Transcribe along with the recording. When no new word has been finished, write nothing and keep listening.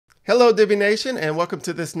Hello Divi Nation, and welcome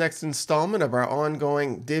to this next installment of our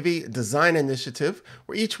ongoing Divi Design Initiative,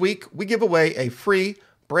 where each week we give away a free,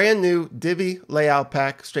 brand new Divi Layout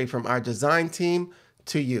Pack straight from our design team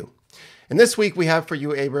to you. And this week we have for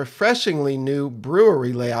you a refreshingly new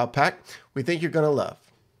Brewery Layout Pack we think you're going to love.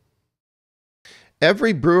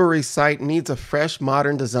 Every brewery site needs a fresh,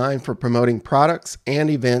 modern design for promoting products and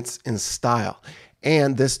events in style.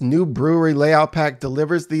 And this new Brewery Layout Pack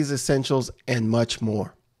delivers these essentials and much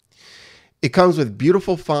more. It comes with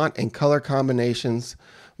beautiful font and color combinations,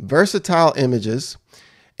 versatile images,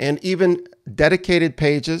 and even dedicated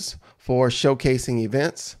pages for showcasing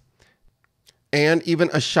events, and even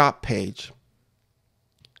a shop page.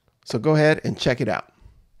 So go ahead and check it out.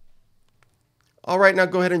 All right, now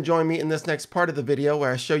go ahead and join me in this next part of the video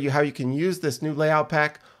where I show you how you can use this new layout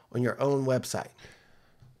pack on your own website.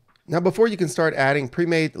 Now, before you can start adding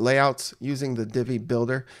pre-made layouts using the Divi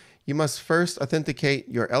Builder, you must first authenticate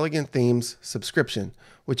your Elegant Themes subscription,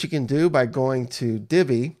 which you can do by going to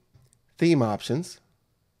Divi Theme Options,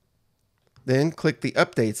 then click the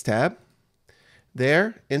Updates tab.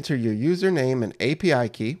 There, enter your username and API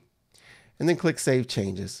key, and then click Save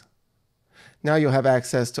Changes. Now you'll have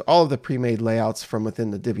access to all of the pre-made layouts from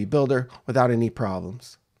within the Divi Builder without any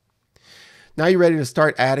problems. Now you're ready to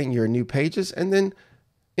start adding your new pages and then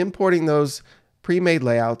importing those pre-made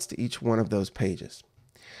layouts to each one of those pages.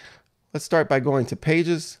 Let's start by going to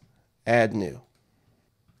Pages, Add New.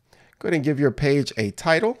 Go ahead and give your page a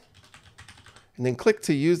title, and then click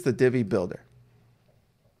to use the Divi Builder.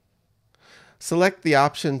 Select the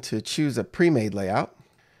option to choose a pre-made layout.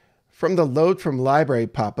 From the Load from Library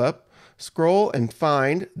pop-up, scroll and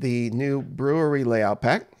find the new Brewery Layout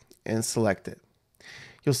Pack and select it.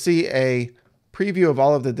 You'll see a preview of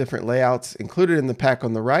all of the different layouts included in the pack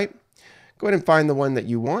on the right. Go ahead and find the one that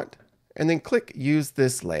you want, and then click Use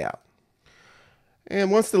this layout. And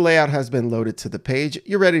once the layout has been loaded to the page,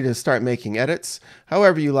 you're ready to start making edits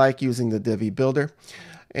however you like using the Divi Builder.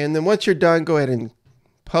 And then once you're done, go ahead and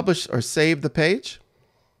publish or save the page.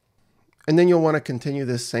 And then you'll want to continue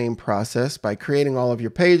this same process by creating all of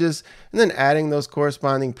your pages and then adding those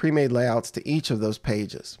corresponding pre-made layouts to each of those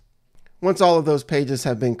pages. Once all of those pages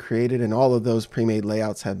have been created and all of those pre-made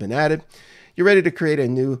layouts have been added, you're ready to create a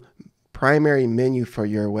new primary menu for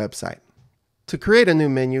your website. To create a new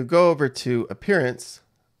menu, go over to Appearance,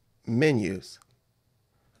 Menus.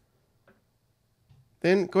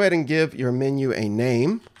 Then go ahead and give your menu a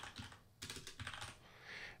name,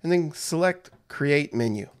 and then select Create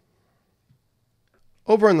Menu.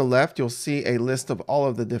 Over on the left, you'll see a list of all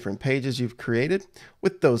of the different pages you've created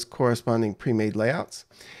with those corresponding pre-made layouts.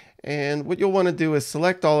 And what you'll want to do is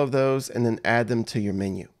select all of those and then add them to your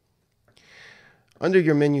menu. Under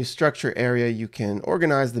your menu structure area, you can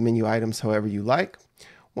organize the menu items however you like.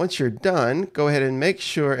 Once you're done, go ahead and make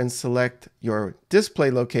sure and select your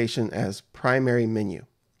display location as primary menu.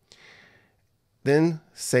 Then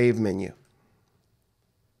Save Menu.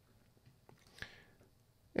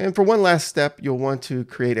 And for one last step, you'll want to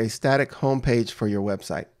create a static home page for your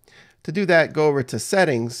website. To do that, go over to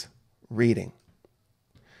Settings, Reading.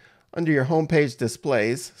 Under your home page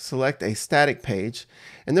displays, select a static page,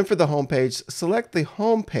 and then for the home page, select the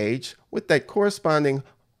home page with that corresponding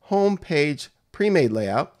home page pre-made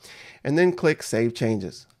layout, and then click Save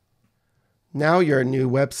Changes. Now your new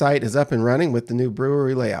website is up and running with the new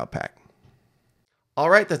Brewery Layout Pack. All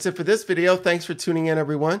right, that's it for this video. Thanks for tuning in,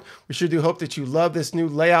 everyone. We sure do hope that you love this new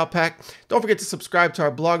layout pack. Don't forget to subscribe to our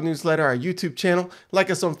blog newsletter, our YouTube channel, like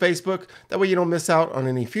us on Facebook. That way you don't miss out on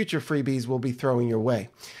any future freebies we'll be throwing your way.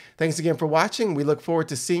 Thanks again for watching. We look forward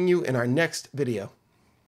to seeing you in our next video.